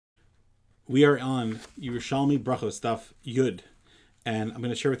We are on Yerushalmi Berachos stuff Yud, and I'm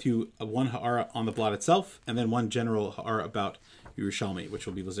going to share with you one ha'ara on the blot itself, and then one general ha'ara about Yerushalmi, which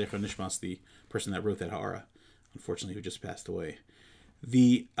will be L'zecher Nishmas, the person that wrote that ha'ara, unfortunately, who just passed away.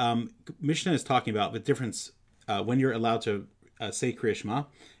 The Mishnah is talking about the difference when you're allowed to say Kriya Shema,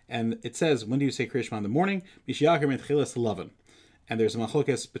 and it says, when do you say Kriya Shema in the morning? Mishiachar min tchilas 11. And there's a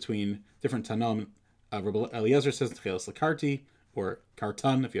machlokes between different Tanam. Rabbi Eliezer says tchilas lakarti, or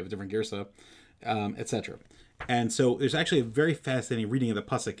kartan, if you have a different girsa, etc. And so there's actually a very fascinating reading of the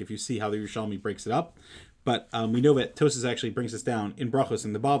pasuk if you see how the Yerushalmi breaks it up. But we know that Tosas actually brings this down in Berachos.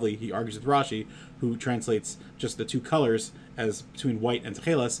 In the Bavli, he argues with Rashi, who translates just the two colors as between white and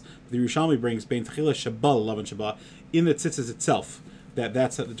techelas. The Yerushalmi brings bein techelas shabal lavan shabah in the tzitzis itself.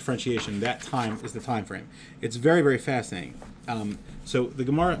 That's the differentiation. That time is the time frame. It's very, very fascinating. So the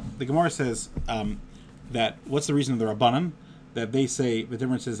Gemara says that what's the reason of the Rabbanan that they say the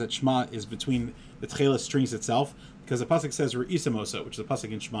difference is that Shema is between the techelas strings itself, because the pasuk says Re'isamosa, which is the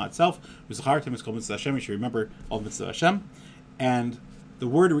pasuk in Shema itself. U'zachartem is called mitzvah Hashem. You should remember all the mitzvah Hashem, and the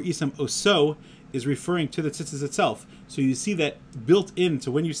word Re'isam Oso is referring to the tzitzis itself. So you see that built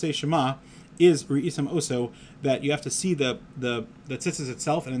into when you say Shema is Re'isam Oso, that you have to see the tzitzis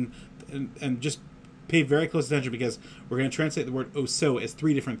itself and just pay very close attention, because we're going to translate the word Oso as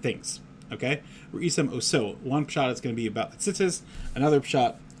three different things. Okay, Re'isam Oso. One pshat it's going to be about the tzitzis. Another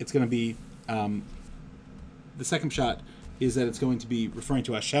pshat it's going to be the second pshat is that it's going to be referring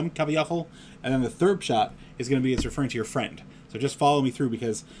to Hashem Kaviyachol, and then the third pshat is going to be it's referring to your friend. So just follow me through,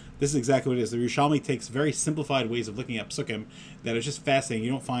 because this is exactly what it is. The Yerushalmi takes very simplified ways of looking at psukim that is just fascinating.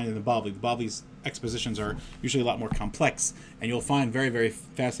 You don't find in the Bavli. The Bavli's expositions are usually a lot more complex, and you'll find very, very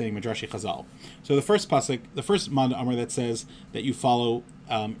fascinating Midrashi Chazal. So the first pasuk, the first Manda Amar that says that you follow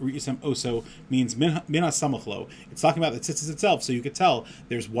Re'isam Oso means Mina Samachlo. It's talking about the tzitzis itself, so you could tell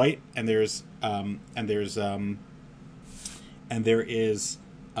there's white and there is the tchelis,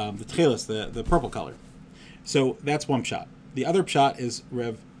 the purple color. So that's one pshat. The other pshat is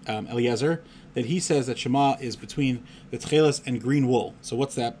Rev Eliezer, that he says that Shema is between the tchelis and green wool. So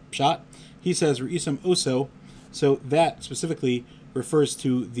what's that pshat? He says Re'isam Oso, so that specifically refers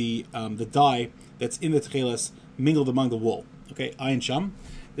to the dye that's in the tchelis mingled among the wool. Okay, Ayin Sham.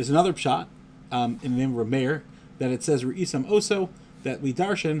 There's another pshat in the name of Rameir that it says Re'isam Oso, that we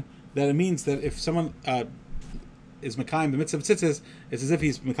darshan that it means that if someone is Mekayim the mitzvah of tzitzis, it's as if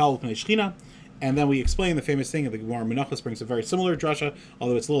he's Mekal Pnei Shechina. And then we explain the famous thing of the Gemara Menachos brings a very similar drasha,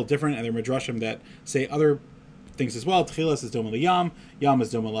 although it's a little different, and there are madrashim that say other things as well. Tchilas is Doma Yam, Yam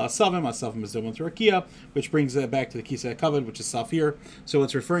is Doma Asavim, Asavim is Doma Rakia, which brings it back to the Kisa Kavod, which is Safir. So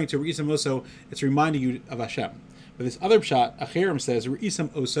it's referring to Re'isam Oso, it's reminding you of Hashem. But this other pshat, Acherim says Re'isam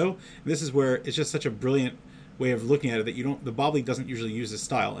Oso, and this is where it's just such a brilliant way of looking at it that the Bavli doesn't usually use this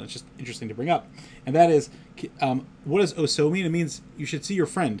style, and it's just interesting to bring up. And that is, what does Oso mean? It means you should see your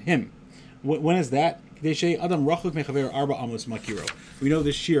friend, him. When is that? We know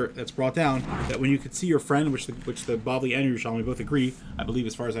this shir that's brought down that when you could see your friend, which the Bavli and Yerushalmi both agree, I believe,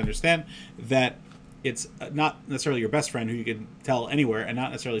 as far as I understand, that it's not necessarily your best friend who you can tell anywhere, and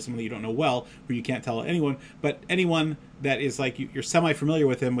not necessarily someone that you don't know well who you can't tell anyone, but anyone that is like you're semi-familiar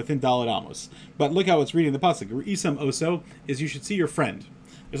with him within Dalet Amos. But look how it's reading the pasuk. Re'isam Oso is you should see your friend.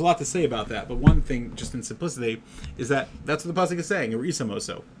 There's a lot to say about that, but one thing, just in simplicity, is that that's what the pasuk is saying. Re'isam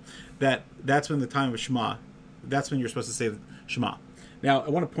Oso. That's when the time of Shema, that's when you're supposed to say Shema. Now, I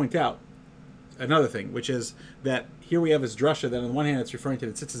want to point out another thing, which is that here we have this drasha that on the one hand it's referring to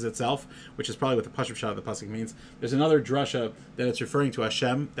the tzitzis itself, which is probably what the pashup shot of the pasuk means. There's another drasha that it's referring to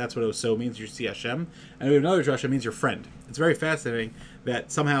Hashem. That's what Oso means. You see Hashem. And we have another drasha means your friend. It's very fascinating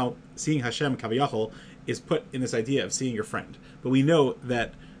that somehow seeing Hashem Kaviyachol is put in this idea of seeing your friend. But we know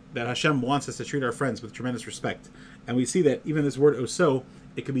that Hashem wants us to treat our friends with tremendous respect. And we see that even this word Oso,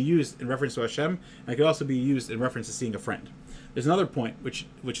 it could be used in reference to Hashem, and it could also be used in reference to seeing a friend. There's another point, which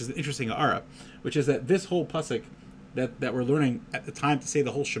is an interesting ara, which is that this whole pasuk that we're learning at the time to say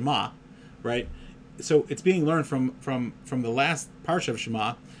the whole Shema, right? So it's being learned from the last parsha of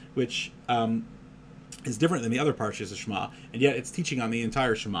Shema, which is different than the other parshas of Shema, and yet it's teaching on the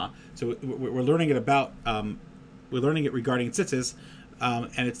entire Shema. So we're learning it about we're learning it regarding tzitzis,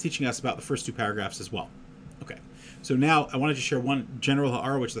 and it's teaching us about the first two paragraphs as well. Okay. So now I wanted to share one general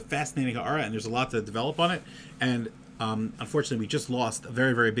ha'ara, which is a fascinating ha'ara, and there's a lot to develop on it. And unfortunately, we just lost a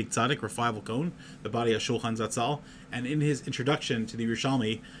very, very big tzaddik, Rafael Cohn, the body of Shulchan Zatzal. And in his introduction to the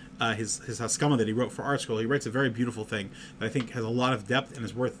Yerushalmi, his haskama that he wrote for Art Scroll, he writes a very beautiful thing that I think has a lot of depth and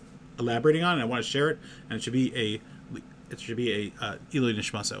is worth elaborating on. And I want to share it, and it should be a Ilui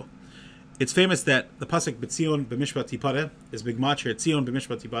Nishmaso. It's famous that the pasuk B'Tzion b'Mishpat Tipareh is B'Gematria Tzion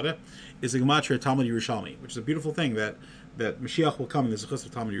b'Mishpat Tipareh is the Gematria Talmud Yerushalmi, which is a beautiful thing that Mashiach will come in the Zechus of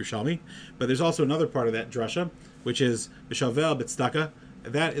Talmud Yerushalmi. But there's also another part of that drasha, which is B'Shavel B'Tzdaka.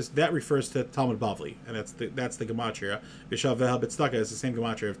 That refers to Talmud Bavli, and that's the Gematria. B'Shavel B'Tzdaka is the same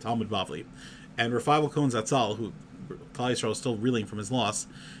Gematria of Talmud Bavli. And Rafael Cohen Zatzal, who Klal Yisrael is still reeling from his loss,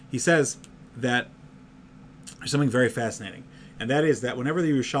 he says that there's something very fascinating. And that is that whenever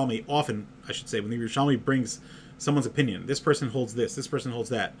the Yerushalmi, often, I should say, when the Yerushalmi brings someone's opinion, this person holds this person holds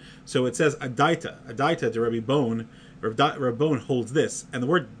that. So it says, Adaita to Rabbi Bone, Rabbi Bone holds this. And the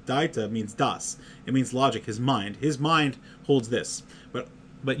word Daita means das. It means logic, his mind. His mind holds this.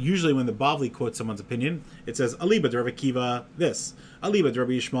 But usually when the Bavli quotes someone's opinion, it says, Aliba to Rabbi Kiva, this. Aliba to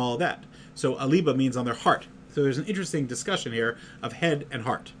Rabbi Yishmael, that. So Aliba means on their heart. So there's an interesting discussion here of head and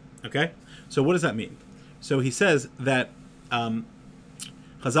heart. Okay? So what does that mean? So he says that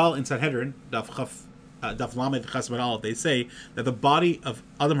Chazal in Sanhedrin, Daf Lamed Ches Aleph, they say that the body of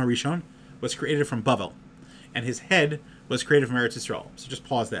Adam HaRishon was created from Bavel, and his head was created from Eretz Yisrael. So just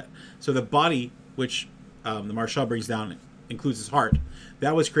pause that. So the body, which the Maharsha brings down, includes his heart,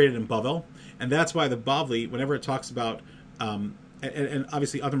 that was created in Bavel, and that's why the Bavli, whenever it talks about, and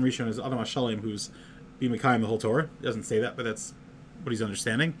obviously Adam Rishon is Adam HaShalem, who's B'Mekayim the whole Torah. He doesn't say that, but that's what he's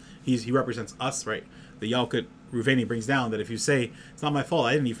understanding. He represents us, right? The Yalkut Ruveni brings down that if you say, it's not my fault,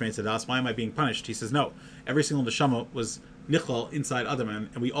 I didn't eat Fein Tzedus, why am I being punished? He says, no, every single neshama was nichlal inside Adam,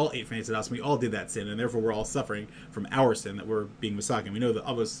 and we all ate Fein Tzedus, and we all did that sin, and therefore we're all suffering from our sin that we're being misakin. We know that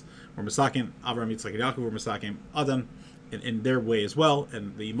Avos were misakin, Avram, Yitzchak, and Yaakov were misakin, Adam in their way as well,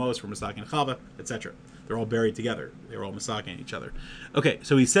 and the Emos were misakin Chava, etc. They're all buried together. They're all misakin each other. Okay,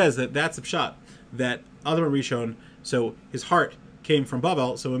 so he says that that's a pshat, that Adam Rishon, so his heart came from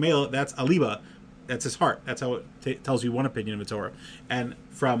Babel, so Mamela, that's Aliba, that's his heart. That's how it tells you one opinion of the Torah. And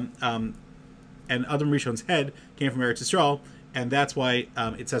from and Adam Rishon's head came from Eretz Yisrael, and that's why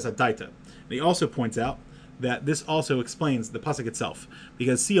it says Adaita. And he also points out that this also explains the pasuk itself,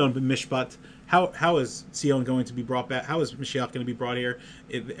 because Sion b'mishpat. How is Sion going to be brought back? How is Mashiach going to be brought here?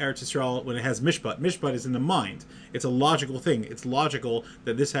 Eretz Yisrael, when it has mishpat. Mishpat is in the mind. It's a logical thing. It's logical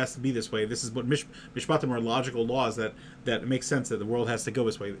that this has to be this way. This is what mishpatim are, logical laws that make sense that the world has to go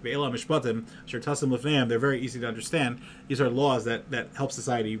this way. Ve'ela mishpatim, asher tasim lefneim, they're very easy to understand. These are laws that help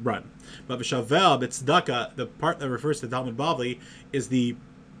society run. But v'shavel b'tzedakah, the part that refers to Talmud Bavli, is the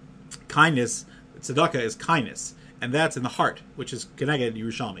kindness. Tzedakah is kindness, and that's in the heart, which is Keneged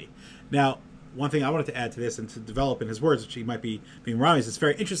Yerushalmi. Now, one thing I wanted to add to this and to develop in his words, which he might be being wrong, is it's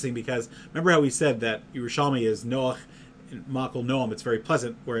very interesting because remember how we said that Yerushalmi is Noach, Makol Noam, it's very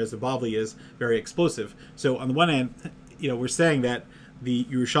pleasant, whereas the Bavli is very explosive. So on the one hand, we're saying that the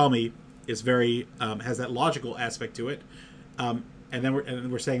Yerushalmi is very has that logical aspect to it, and then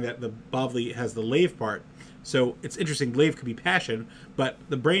we're saying that the Bavli has the lave part. So it's interesting. Lave could be passion, but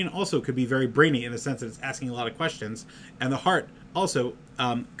the brain also could be very brainy in the sense that it's asking a lot of questions, and the heart also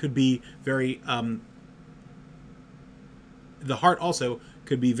could be very. The heart also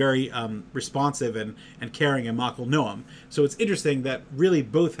could be very responsive and caring and makol noam. So it's interesting that really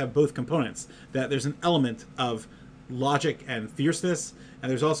both have both components. That there's an element of logic and fierceness, and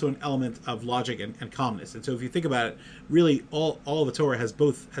there's also an element of logic and calmness. And so if you think about it, really all the Torah has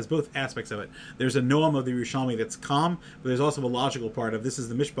both aspects of it. There's a noam of the Yerushalmi that's calm, but there's also a logical part of this is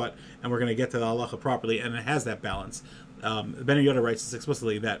the mishpat, and we're going to get to the halacha properly, and it has that balance. Ben Yoda writes this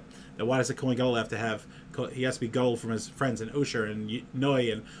explicitly that why does a Kohen Gadol have to have, he has to be Gadol from his friends in Osher and Noi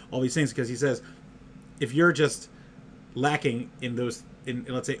and all these things, because he says if you're just lacking in those, in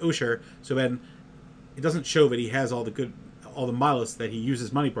let's say Osher, so then it doesn't show that he has all the milos, that he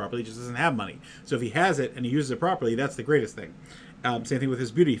uses money properly. He just doesn't have money. So if he has it and he uses it properly, that's the greatest thing. Same thing with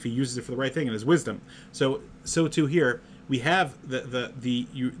his beauty, if he uses it for the right thing, and his wisdom. So too here we have the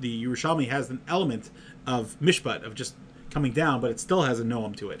Yerushalmi has an element of mishpat, of just coming down, but it still has a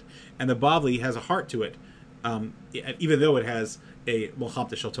noam to it, and the Bavli has a heart to it, even though it has a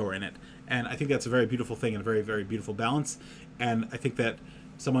Molchamta Shel Torah in it. And I think that's a very beautiful thing and a very, very beautiful balance. And I think that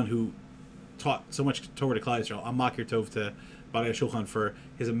someone who taught so much Torah to Klal Yisrael, I'm Makir Tov to Badei Shulchan for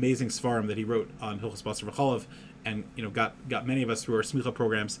his amazing svarim that he wrote on Hilchos Basar V'Chalav, and got many of us through our smicha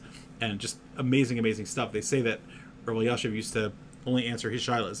programs, and just amazing stuff. They say that Rabbi Yashiv used to only answer his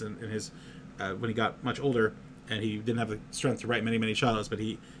shilas in his when he got much older, and he didn't have the strength to write many shilas, but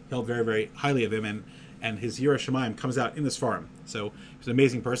he held very, very highly of him, and his Yirah Shamayim comes out in this forum. So he's an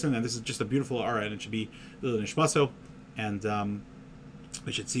amazing person, and this is just a beautiful ara, and it should be Lil Nishmaso, and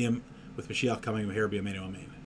we should see him with Mashiach coming here, be Amen.